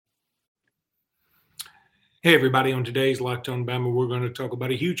Hey, everybody. On today's Locked On Bama, we're going to talk about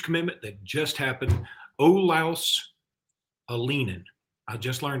a huge commitment that just happened. Olaus Alinen. I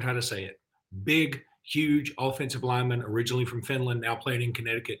just learned how to say it. Big, huge offensive lineman, originally from Finland, now playing in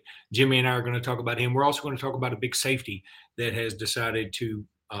Connecticut. Jimmy and I are going to talk about him. We're also going to talk about a big safety that has decided to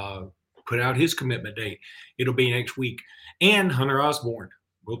put out his commitment date. It'll be next week. And Hunter Osborne.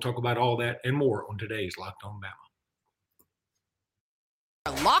 We'll talk about all that and more on today's Locked On Bama.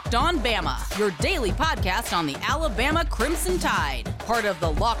 Locked On Bama, your daily podcast on the Alabama Crimson Tide. Part of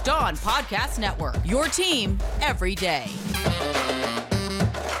the Locked On Podcast Network, your team every day.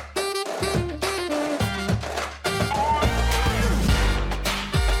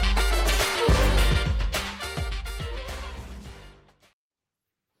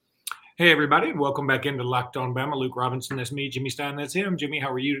 Hey, everybody. Welcome back into Locked On Bama. Luke Robinson, that's me. Jimmy Stein, that's him. Jimmy,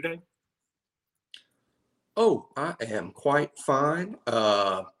 how are you today? Oh, I am quite fine.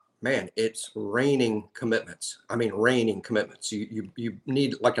 Man, it's raining commitments. I mean, raining commitments. You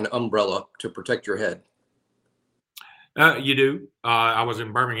need like an umbrella to protect your head. You do. I was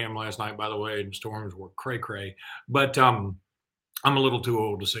in Birmingham last night, by the way, and storms were cray-cray. But I'm a little too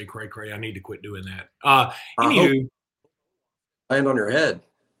old to say cray-cray. I need to quit doing that. Anywho, land on your head.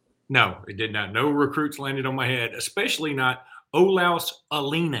 No, it did not. No recruits landed on my head, especially not Olaus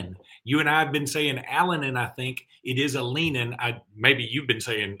Alinen. You and I have been saying Alinen, I think. It is Alinen. Maybe you've been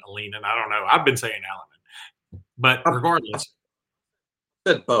saying Alinen. I don't know. I've been saying Alinen. But regardless.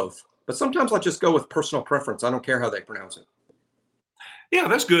 I said both. But sometimes I just go with personal preference. I don't care how they pronounce it. Yeah,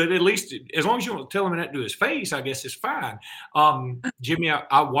 that's good. At least as long as you don't tell him that to his face, I guess it's fine. Jimmy,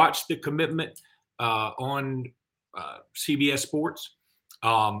 I watched the commitment on CBS Sports.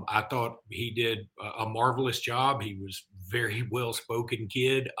 I thought he did a marvelous job. He was very well-spoken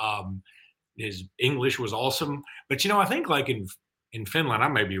kid. His English was awesome. But, I think like in Finland, I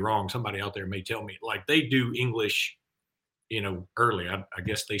may be wrong. Somebody out there may tell me, like they do English, early. I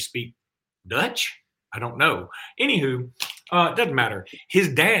guess they speak Dutch. I don't know. Anywho, it doesn't matter. His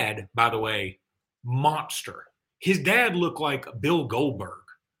dad, by the way, monster. His dad looked like Bill Goldberg.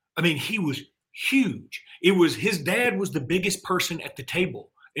 I mean, he was huge. His dad was the biggest person at the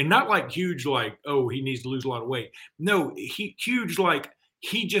table, and not like huge, like, oh, he needs to lose a lot of weight. No, huge, like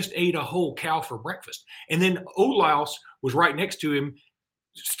he just ate a whole cow for breakfast. And then Olaus was right next to him,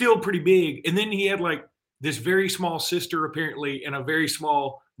 still pretty big. And then he had like this very small sister, apparently, and a very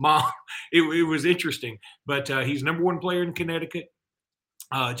small mom. It was interesting, but he's number one player in Connecticut.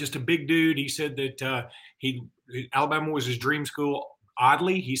 Just a big dude. He said that Alabama was his dream school.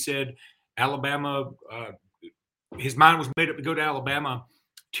 Oddly, he said Alabama, his mind was made up to go to Alabama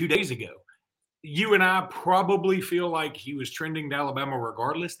 2 days ago. You and I probably feel like he was trending to Alabama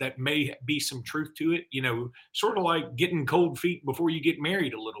regardless. That may be some truth to it, sort of like getting cold feet before you get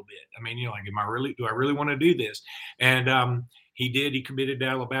married a little bit. I mean, like, do I really want to do this? And he did. He committed to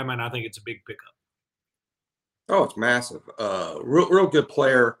Alabama, and I think it's a big pickup. Oh, it's massive. Real good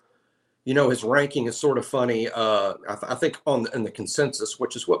player. His ranking is sort of funny. I think in the consensus,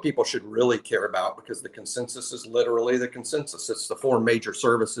 which is what people should really care about, because the consensus is literally the consensus. It's the four major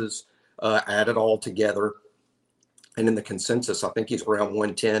services added all together. And in the consensus, I think he's around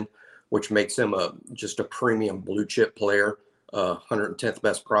 110, which makes him just a premium blue chip player, 110th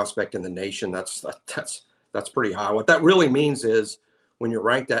best prospect in the nation. That's pretty high. What that really means is when you're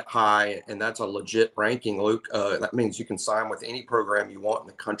ranked that high, and that's a legit ranking, Luke, that means you can sign with any program you want in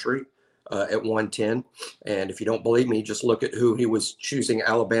the country. At 110. And if you don't believe me, just look at who he was choosing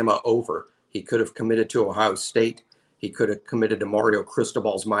Alabama over. He could have committed to Ohio State. He could have committed to Mario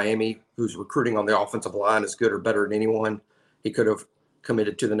Cristobal's Miami, whose recruiting on the offensive line is good or better than anyone. He could have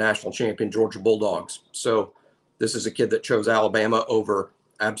committed to the national champion Georgia Bulldogs. So this is a kid that chose Alabama over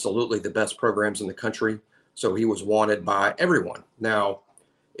absolutely the best programs in the country. So he was wanted by everyone. Now,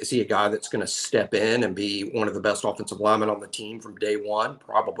 is he a guy that's going to step in and be one of the best offensive linemen on the team from day one?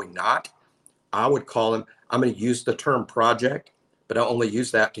 Probably not. I would call him, I'm going to use the term project, but I only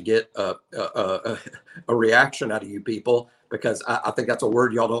use that to get a reaction out of you people, because I think that's a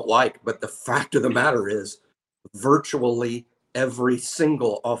word y'all don't like. But the fact of the matter is, virtually every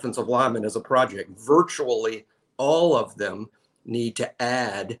single offensive lineman is a project. Virtually all of them need to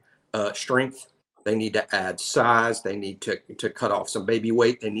add strength. They need to add size. They need to cut off some baby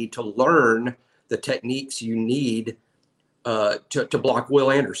weight. They need to learn the techniques you need to block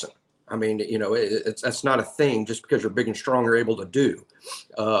Will Anderson. I mean, that's not a thing just because you're big and strong you're able to do.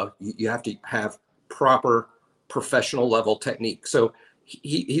 You have to have proper professional level technique. So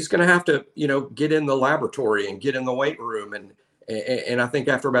he's going to have to, get in the laboratory and get in the weight room. And I think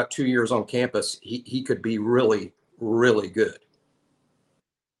after about 2 years on campus, he could be really, really good.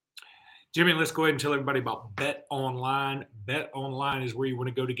 Jimmy, let's go ahead and tell everybody about Bet Online. Bet Online is where you want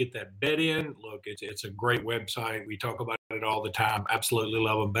to go to get that bet in. Look, it's a great website. We talk about it all the time. Absolutely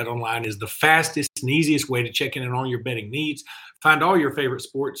love them. Bet Online is the fastest and easiest way to check in on all your betting needs. Find all your favorite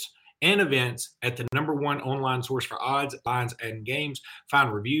sports and events at the #1 online source for odds, lines, and games.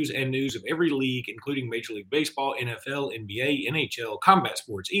 Find reviews and news of every league, including Major League Baseball, NFL, NBA, NHL, combat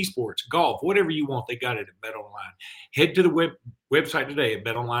sports, esports, golf, whatever you want. They got it at Bet Online. Head to the website today at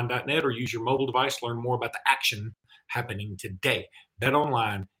betonline.net or use your mobile device to learn more about the action happening today. Bet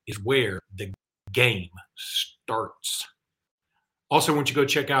Online is where the game starts. Also, want you to go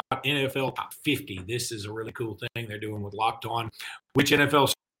check out NFL Top 50. This is a really cool thing they're doing with Locked On. Which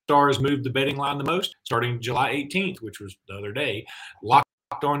NFL stars moved the betting line the most? Starting July 18th, which was the other day, Locked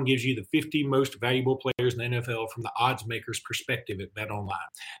On gives you the 50 most valuable players in the NFL from the odds makers' perspective at Bet Online.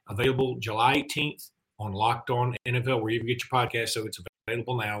 Available July 18th on Locked On NFL, where you get your podcast. So it's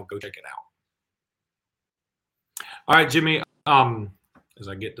available now. Go check it out. All right, Jimmy. As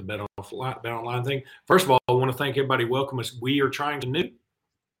I get the Bet Online thing, first of all, I want to thank everybody. Welcome us. We are trying to new.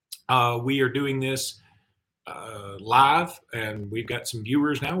 We are doing this live, and we've got some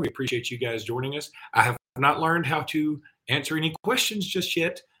viewers now. We appreciate you guys joining us. I have not learned how to answer any questions just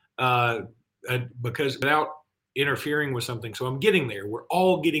yet because without interfering with something. So I'm getting there. We're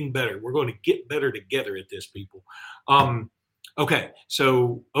all getting better. We're going to get better together at this, people. Okay,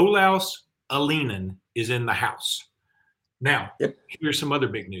 so Olaus Alinen is in the house. Now, Here's some other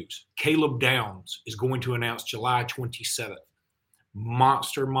big news. Caleb Downs is going to announce July 27th.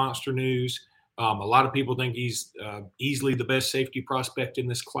 Monster news. A lot of people think he's easily the best safety prospect in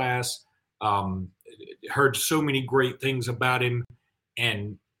this class. Heard so many great things about him.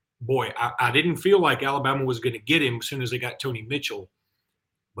 And, boy, I didn't feel like Alabama was going to get him as soon as they got Tony Mitchell.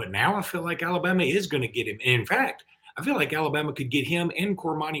 But now I feel like Alabama is going to get him. And in fact, I feel like Alabama could get him and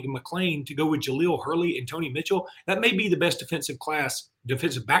Cormani McClain to go with Jaleel Hurley and Tony Mitchell. That may be the best defensive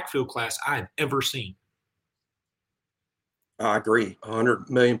backfield class I've ever seen. I agree 100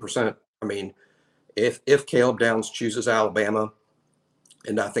 million %. I mean, if Caleb Downs chooses Alabama,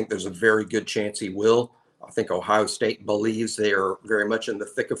 and I think there's a very good chance he will, I think Ohio State believes they are very much in the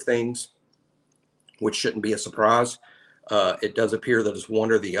thick of things, which shouldn't be a surprise. It does appear that it's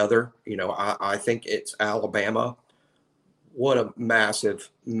one or the other. You know, I think it's Alabama. What a massive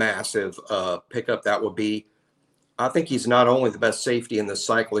pickup that would be. I think he's not only the best safety in this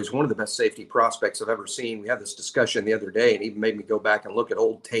cycle, he's one of the best safety prospects I've ever seen. We had this discussion the other day and even made me go back and look at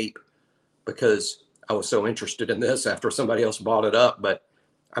old tape because I was so interested in this after somebody else brought it up. But,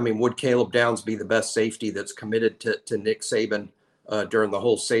 I mean, would Caleb Downs be the best safety that's committed to Nick Saban during the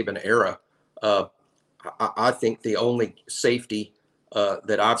whole Saban era? I think the only safety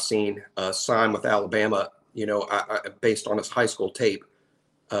that I've seen sign with Alabama, you know, based on his high school tape,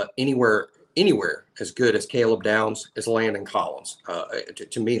 anywhere as good as Caleb Downs is Landon Collins.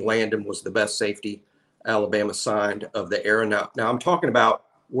 To me, Landon was the best safety Alabama signed of the era. Now I'm talking about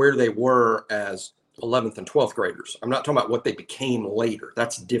where they were as 11th and 12th graders. I'm not talking about what they became later.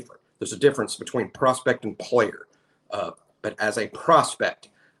 That's different. There's a difference between prospect and player. But as a prospect,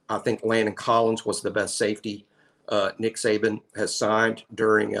 I think Landon Collins was the best safety Nick Saban has signed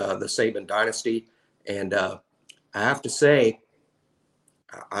during the Saban dynasty. And I have to say,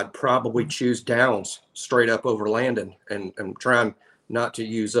 I'd probably choose Downs straight up over Landon, and I'm trying not to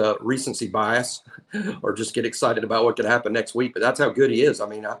use recency bias or just get excited about what could happen next week. But that's how good he is. I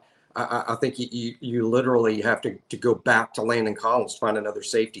mean, I think you literally have to go back to Landon Collins to find another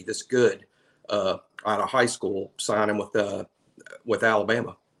safety this good out of high school, sign him with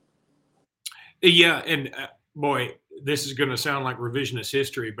Alabama. Yeah, and boy, this is going to sound like revisionist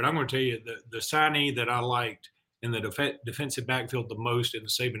history, but I'm going to tell you the signee that I liked in the defensive backfield the most in the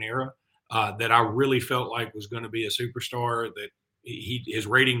Saban era, that I really felt like was going to be a superstar, that his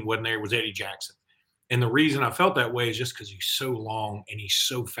rating wasn't there, was Eddie Jackson. And the reason I felt that way is just because he's so long and he's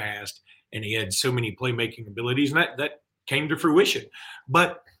so fast and he had so many playmaking abilities, and that came to fruition.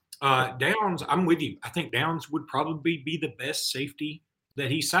 But Downs, I'm with you. I think Downs would probably be the best safety that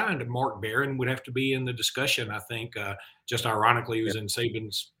he signed. And Mark Barron would have to be in the discussion, I think. Just ironically, he was in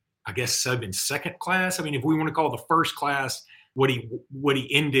Saban's second class. I mean, if we want to call the first class what he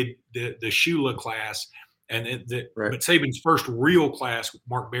ended the Shula class, and right. But Saban's first real class,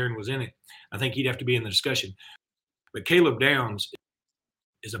 Mark Barron was in it. I think he'd have to be in the discussion. But Caleb Downs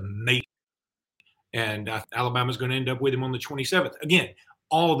is amazing, and Alabama's going to end up with him on the 27th. Again,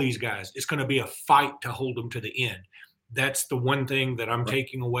 all these guys, it's going to be a fight to hold them to the end. That's the one thing that I'm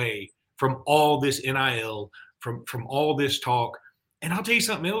taking away from all this NIL, from all this talk. And I'll tell you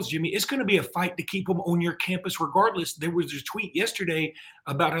something else, Jimmy. It's going to be a fight to keep them on your campus regardless. There was a tweet yesterday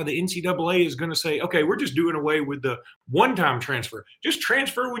about how the NCAA is going to say, okay, we're just doing away with the one-time transfer. Just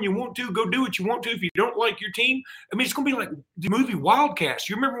transfer when you want to. Go do what you want to. If you don't like your team, I mean, it's going to be like the movie Wildcats.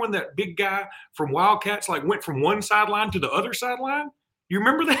 You remember when that big guy from Wildcats like went from one sideline to the other sideline? You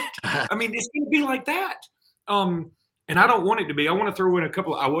remember that? I mean, it's going to be like that. And I don't want it to be. I want to throw in a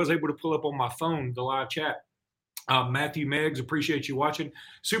couple. I was able to pull up on my phone the live chat. Matthew Meggs, appreciate you watching.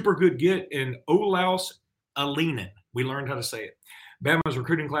 Super good get in Olaus Alinen. We learned how to say it. Bama's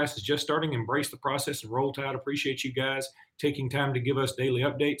recruiting class is just starting. Embrace the process and roll tide. Appreciate you guys taking time to give us daily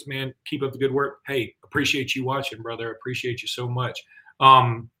updates, man. Keep up the good work. Hey, appreciate you watching, brother. Appreciate you so much.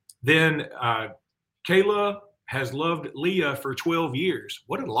 Then Kayla has loved Leah for 12 years.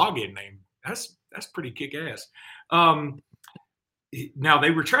 What a login name. That's pretty kick-ass. Now,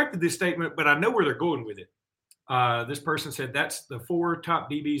 they retracted this statement, but I know where they're going with it. This person said that's the 4 top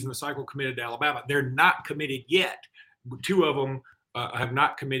DBs in the cycle committed to Alabama. They're not committed yet. 2 of them have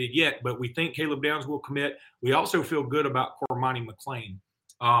not committed yet, but we think Caleb Downs will commit. We also feel good about Cormani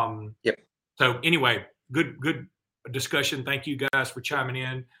McClain. Yep. So anyway, good discussion. Thank you guys for chiming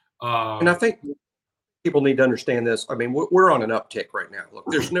in. And I think people need to understand this. I mean, we're on an uptick right now. Look,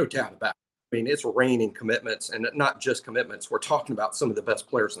 there's no doubt about it. I mean, it's raining commitments, and not just commitments. We're talking about some of the best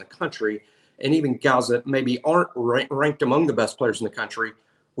players in the country. And even guys that maybe aren't ranked among the best players in the country,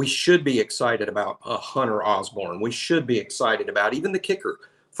 we should be excited about Hunter Osborne. We should be excited about even the kicker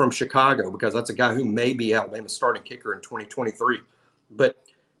from Chicago, because that's a guy who may be Alabama's starting kicker in 2023. But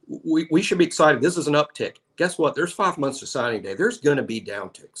we should be excited. This is an uptick. Guess what? There's 5 months to signing day. There's going to be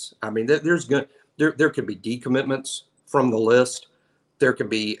downticks. I mean, there could be decommitments from the list. There could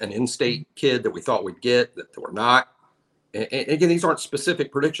be an in-state kid that we thought we'd get that we're not. And again, these aren't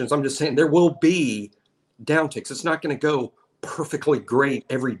specific predictions. I'm just saying there will be downticks. It's not going to go perfectly great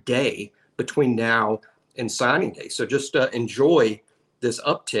every day between now and signing day. So just enjoy this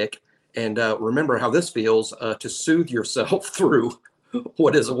uptick and remember how this feels to soothe yourself through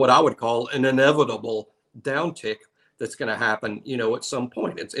what I would call an inevitable downtick that's going to happen, at some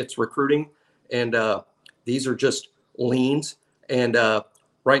point. It's recruiting, and these are just leans. And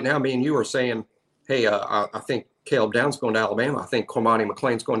right now, me and you are saying, hey, I think Caleb Downs going to Alabama. I think Cormani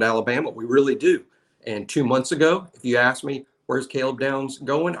McClain's going to Alabama. We really do. And 2 months ago, if you asked me, where's Caleb Downs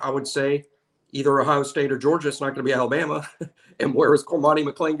going? I would say either Ohio State or Georgia. It's not going to be Alabama. And where is Cormani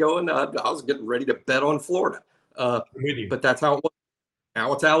McClain going? I was getting ready to bet on Florida. But that's how it was.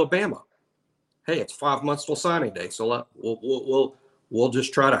 Now it's Alabama. Hey, it's 5 months till signing day. So we'll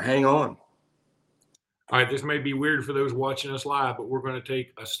just try to hang on. All right, this may be weird for those watching us live, but we're going to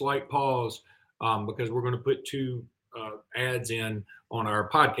take a slight pause because we're going to put 2 ads in on our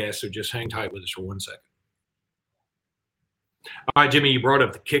podcast. So just hang tight with us for 1 second. All right, Jimmy, you brought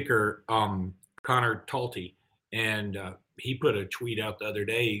up the kicker, Connor Talty, and he put a tweet out the other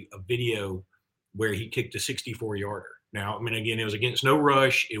day, a video where he kicked a 64-yarder. Now, I mean, again, it was against no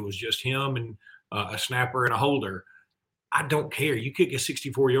rush. It was just him and a snapper and a holder. I don't care. You kick a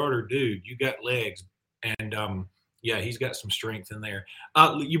 64-yarder, dude, you got legs. And, he's got some strength in there.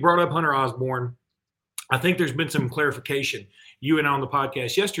 You brought up Hunter Osborne. I think there's been some clarification. You and I on the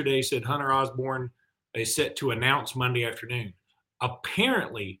podcast yesterday said Hunter Osborne is set to announce Monday afternoon.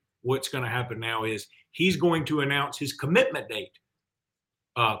 Apparently, what's going to happen now is he's going to announce his commitment date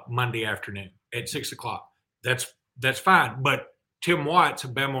Monday afternoon at 6 o'clock. That's fine. But Tim Watts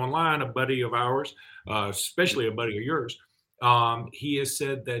of Bama Online, a buddy of ours, especially a buddy of yours, he has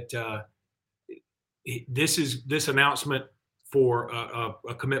said that this announcement for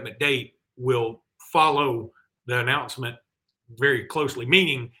a commitment date will follow the announcement very closely,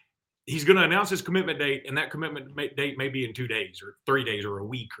 meaning he's going to announce his commitment date, and that commitment date may be in 2 days or 3 days or a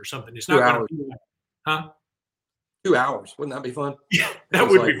week or something. It's not going to be like, huh? 2 hours. Wouldn't that be fun? Yeah, that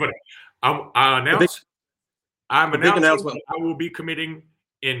would be funny. I'm announcing I will be committing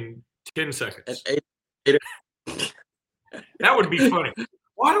in 10 seconds. That would be funny.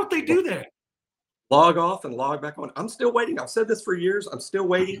 Why don't they do that? Log off and log back on. I'm still waiting. I've said this for years. I'm still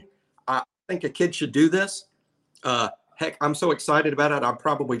waiting. I think a kid should do this. Heck, I'm so excited about it. I'll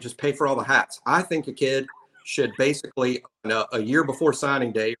probably just pay for all the hats. I think a kid should basically, a year before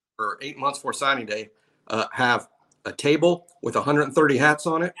signing day or 8 months before signing day, have a table with 130 hats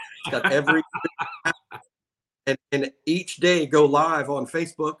on it. It's got every and each day go live on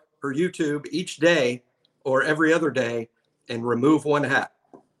Facebook or YouTube each day or every other day and remove one hat.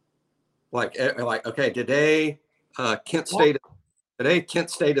 Like okay, today Kent State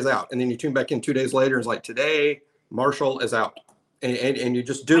is out, and then you tune back in 2 days later. And it's like today Marshall is out, and you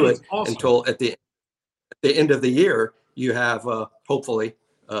just do it awesome. Until at the end of the year you have hopefully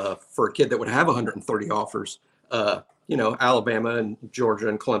for a kid that would have 130 offers, Alabama and Georgia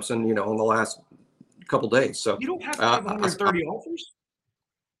and Clemson, on the last couple days. So you don't have to have 130 offers.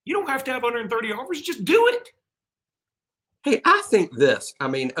 You don't have to have 130 offers. Just do it. Hey, I think this. I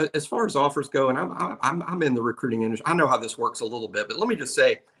mean, as far as offers go, and I'm in the recruiting industry. I know how this works a little bit, but let me just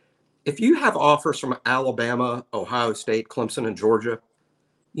say, if you have offers from Alabama, Ohio State, Clemson, and Georgia,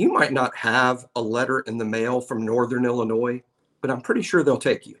 you might not have a letter in the mail from Northern Illinois, but I'm pretty sure they'll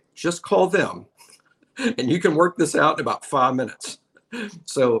take you. Just call them, and you can work this out in about 5 minutes.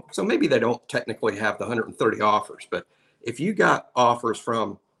 So maybe they don't technically have the 130 offers, but if you got offers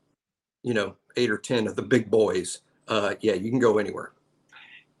from, 8 or 10 of the big boys, you can go anywhere.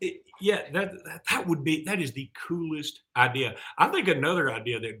 That is the coolest idea. I think another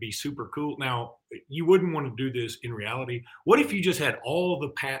idea that'd be super cool. Now, you wouldn't want to do this in reality. What if you just had all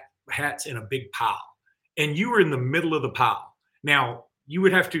the hats in a big pile and you were in the middle of the pile? Now, you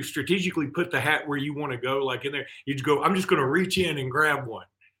would have to strategically put the hat where you want to go, like in there. You'd go, I'm just going to reach in and grab one.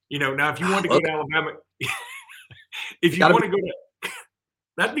 Now, if you want to go to Alabama, if you want to go to,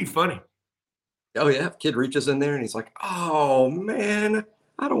 that'd be funny. Oh, yeah. Kid reaches in there and he's like, oh, man,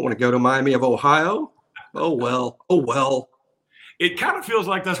 I don't want to go to Miami of Ohio. Oh, well. It kind of feels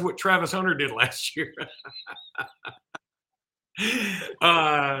like that's what Travis Hunter did last year.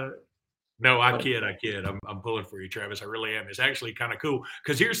 No, I kid. I'm pulling for you, Travis. I really am. It's actually kind of cool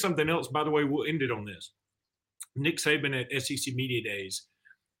because here's something else. By the way, we'll end it on this. Nick Saban at SEC Media Days.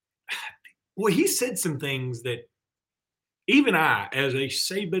 Well, he said some things that even I, as a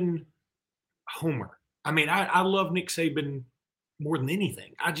Saban homer, I love Nick Saban more than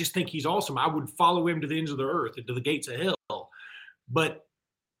anything. I just think he's awesome. I would follow him to the ends of the earth and to the gates of hell. But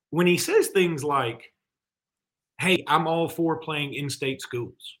when he says things like, hey, I'm all for playing in-state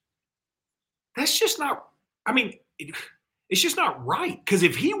schools, that's just not – it's just not right. Because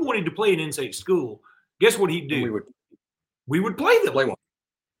if he wanted to play an in-state school, guess what he'd do? We would play them. Play one.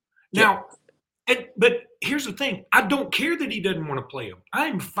 Now, but here's the thing. I don't care that he doesn't want to play them.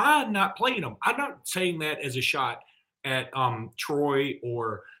 I'm fine not playing them. I'm not saying that as a shot at Troy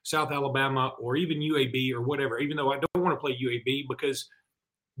or South Alabama or even UAB or whatever, even though I don't want to play UAB because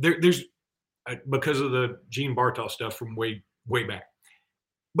there's because of the Gene Bartow stuff from way back.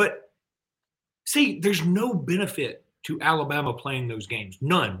 But see, there's no benefit to Alabama playing those games.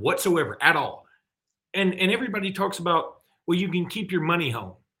 None whatsoever at all. And everybody talks about, well, you can keep your money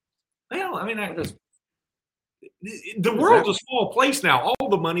home. Well, the world's a small place now. All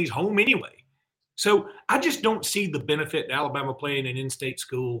the money's home anyway. So I just don't see the benefit to Alabama playing an in-state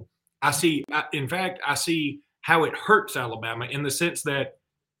school. I see how it hurts Alabama in the sense that,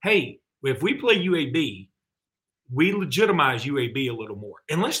 hey, if we play UAB, we legitimize UAB a little more.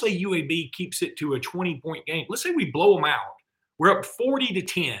 And let's say UAB keeps it to a 20-point game. Let's say we blow them out. We're up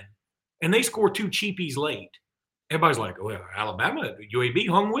 40-10, and they score 2 cheapies late. Everybody's like, well, Alabama, UAB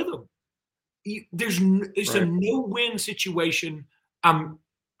hung with them. It's a no-win situation. I'm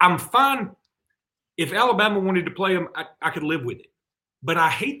fine. If Alabama wanted to play them, I could live with it. But I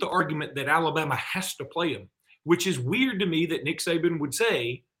hate the argument that Alabama has to play them, which is weird to me that Nick Saban would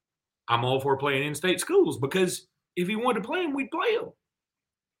say, I'm all for playing in-state schools, because if he wanted to play them, we'd play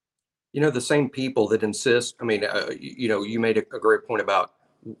them. The same people that insist, you made a great point about,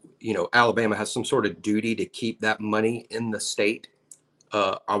 Alabama has some sort of duty to keep that money in the state.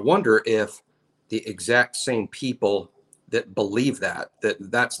 I wonder if the exact same people that believe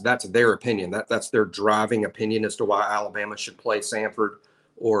that's their opinion, that's their driving opinion as to why Alabama should play Samford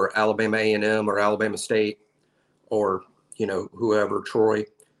or Alabama A&M or Alabama State or whoever, Troy,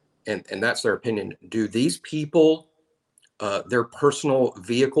 and that's their opinion. Do these people, their personal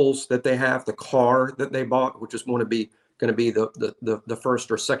vehicles that they have, the car that they bought, which is going to be the first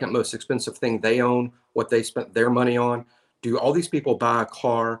or second most expensive thing they own, what they spent their money on, do all these people buy a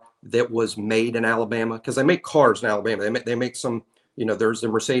car that was made in Alabama? Because they make cars in Alabama. They make some, there's the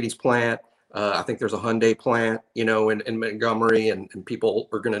Mercedes plant. I think there's a Hyundai plant, in Montgomery, and people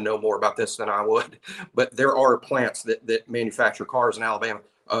are going to know more about this than I would. But there are plants that manufacture cars in Alabama.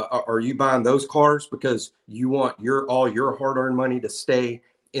 Are you buying those cars because you want all your hard-earned money to stay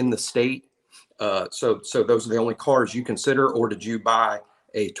in the state? So those are the only cars you consider, or did you buy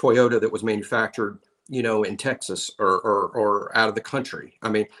a Toyota that was manufactured, in Texas or out of the country?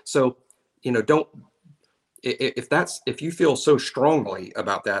 If you feel so strongly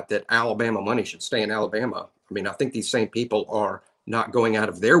about that Alabama money should stay in Alabama, I think these same people are not going out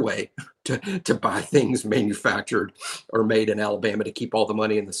of their way to buy things manufactured or made in Alabama to keep all the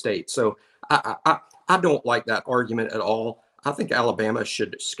money in the state. So I don't like that argument at all. I think Alabama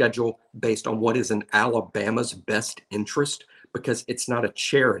should schedule based on what is in Alabama's best interest, because it's not a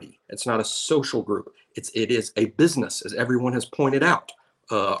charity. It's not a social group. It is a business, as everyone has pointed out,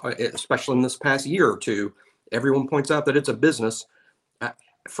 especially in this past year or two. Everyone points out that it's a business.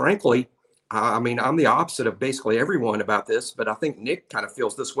 Frankly, I mean, I'm the opposite of basically everyone about this, but I think Nick kind of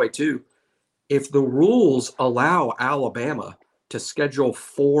feels this way too. If the rules allow Alabama to schedule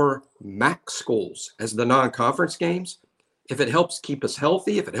 4 MAC schools as the non-conference games, if it helps keep us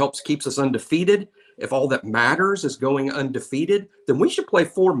healthy, if it helps keeps us undefeated, if all that matters is going undefeated, then we should play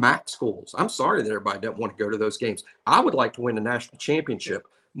 4 MAC schools. I'm sorry that everybody doesn't want to go to those games. I would like to win a national championship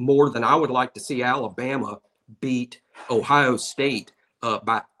more than I would like to see Alabama beat Ohio State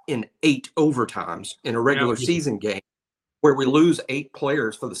in 8 overtimes in a regular season game, where we lose 8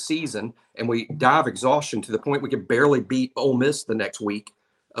 players for the season and we die of exhaustion to the point we could barely beat Ole Miss the next week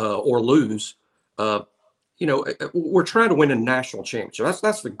or lose. We're trying to win a national championship.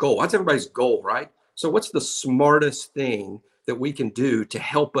 That's the goal. That's everybody's goal, right? So what's the smartest thing that we can do to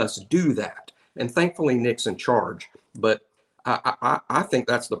help us do that? And thankfully, Nick's in charge. But I think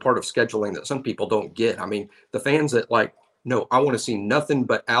that's the part of scheduling that some people don't get. I mean, the fans that no, I want to see nothing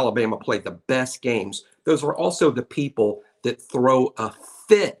but Alabama play the best games. Those are also the people that throw a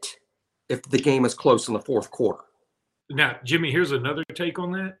fit if the game is close in the fourth quarter. Now, Jimmy, here's another take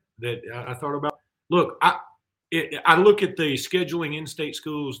on that I thought about. Look, I look at the scheduling in-state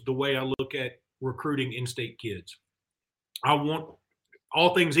schools the way I look at recruiting in-state kids. I want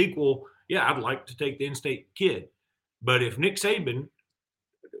all things equal. Yeah, I'd like to take the in-state kid. But if Nick Saban,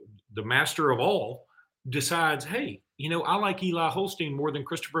 the master of all, decides, hey, I like Eli Holstein more than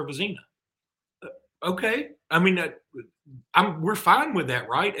Christopher Vizina. Okay. I mean, we're fine with that,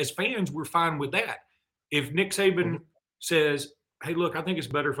 right? As fans, we're fine with that. If Nick Saban says, hey, look, I think it's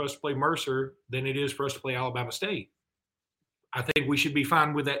better for us to play Mercer than it is for us to play Alabama State, I think we should be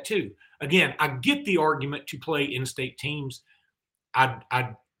fine with that too. Again, I get the argument to play in-state teams.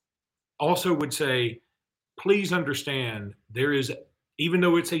 I also would say, please understand, there is, even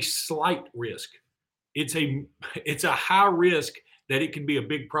though it's a slight risk, it's a high risk that it can be a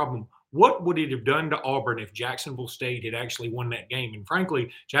big problem. What would it have done to Auburn if Jacksonville State had actually won that game? And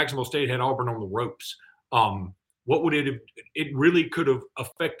frankly, Jacksonville State had Auburn on the ropes. What would it have? It really could have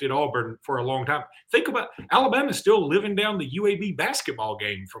affected Auburn for a long time. Think about Alabama still living down the UAB basketball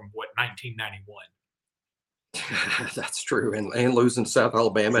game from 1991. That's true, and losing South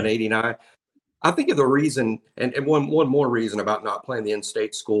Alabama in '89. I think of the reason, and one more reason about not playing the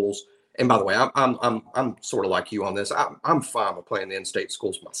in-state schools. And by the way, I'm sort of like you on this. I'm fine with playing the in-state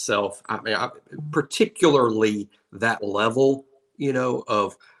schools myself. I mean, particularly that level,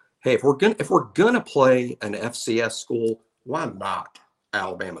 of, hey, if we're gonna play an FCS school, why not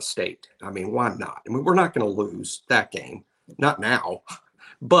Alabama State? I mean, why not? I mean, we're not going to lose that game, not now,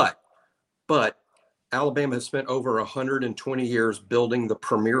 but Alabama has spent over 120 years building the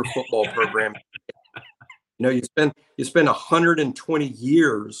premier football program. You spend 120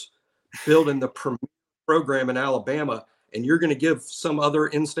 years building the premier program in Alabama, and you're going to give some other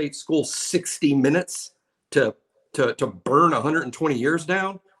in-state school 60 minutes to burn 120 years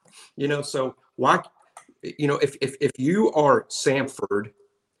down. So why, if you are Samford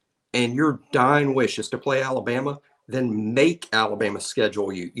and your dying wish is to play Alabama, then make Alabama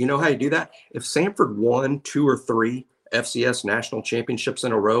schedule you. You know how you do that? If Samford won 2 or 3 FCS national championships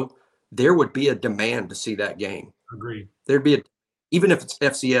in a row, there would be a demand to see that game. Agreed. There'd be even if it's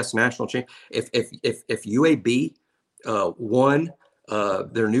FCS national champ. If UAB won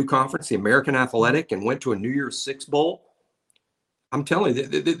their new conference, the American Athletic, and went to a New Year's Six bowl, I'm telling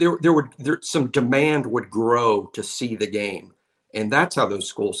you, some demand would grow to see the game. And that's how those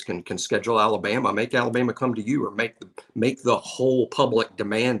schools can schedule Alabama, make Alabama come to you, or make the whole public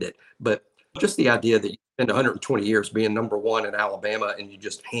demand it. But just the idea that you spend 120 years being number one in Alabama and you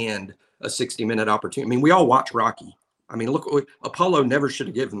just hand a 60-minute opportunity. I mean, we all watch Rocky. I mean, look, Apollo never should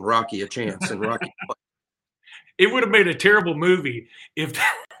have given Rocky a chance, and Rocky. It would have made a terrible movie if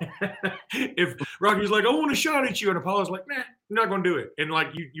Rocky was like, I want a shot at you, and Apollo's like, nah, I'm not going to do it. And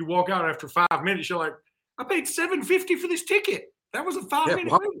you walk out after 5 minutes, you're like, I paid $7.50 for this ticket. That was a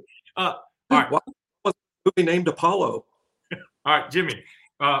 5-minute movie. All right. Why was the movie named Apollo? All right, Jimmy.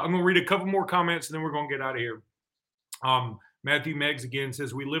 I'm going to read a couple more comments, and then we're going to get out of here. Matthew Meggs again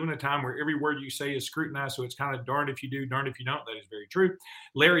says, we live in a time where every word you say is scrutinized, so it's kind of darned if you do, darned if you don't. That is very true.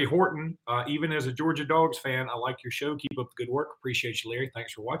 Larry Horton, even as a Georgia Dogs fan, I like your show. Keep up the good work. Appreciate you, Larry.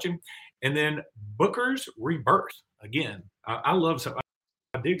 Thanks for watching. And then Booker's Rebirth. Again, I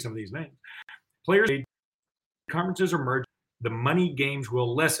dig some of these names. Players, conferences are merged. The money games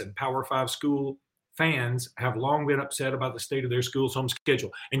will lessen. Power 5 school fans have long been upset about the state of their school's home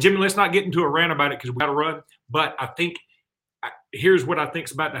schedule. And Jimmy, let's not get into a rant about it because we got to run. But I think here's what I think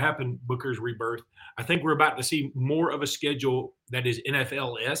is about to happen, Booker's rebirth. I think we're about to see more of a schedule that is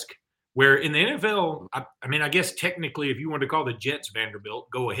NFL-esque, where in the NFL, I mean, I guess technically if you want to call the Jets Vanderbilt,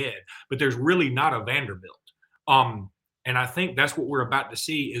 go ahead. But there's really not a Vanderbilt. And I think that's what we're about to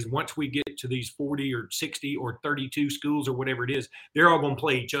see is once we get to these 40 or 60 or 32 schools or whatever it is, they're all going to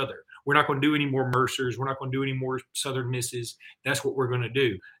play each other. We're not going to do any more Mercers. We're not going to do any more Southern Misses. That's what we're going to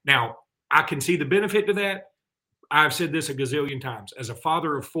do. Now, I can see the benefit to that. I've said this a gazillion times. As a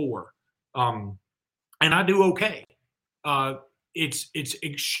father of 4, and I do okay, it's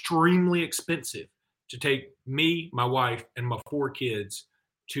extremely expensive to take me, my wife, and my 4 kids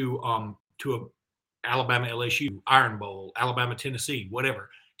to a Alabama LSU, Iron Bowl, Alabama Tennessee, whatever.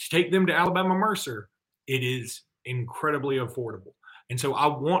 To take them to Alabama Mercer, it is incredibly affordable. And so I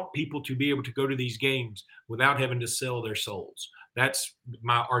want people to be able to go to these games without having to sell their souls. That's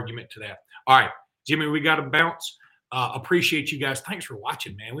my argument to that. All right, Jimmy, we got to bounce. Appreciate you guys. Thanks for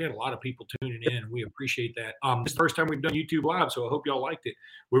watching, man. We had a lot of people tuning in, and we appreciate that. This is the first time we've done YouTube Live, so I hope y'all liked it.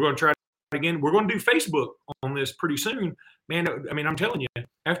 We're going to try it again. We're going to do Facebook on this pretty soon. Man, I mean, I'm telling you,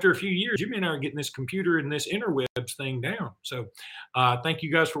 after a few years, Jimmy and I are getting this computer and this interwebs thing down. So thank you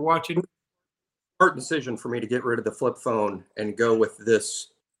guys for watching. Hard decision for me to get rid of the flip phone and go with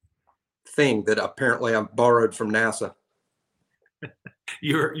this thing that apparently I borrowed from NASA.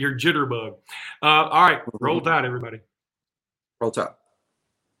 Your jitterbug. All right, roll tide, everybody. Roll tide.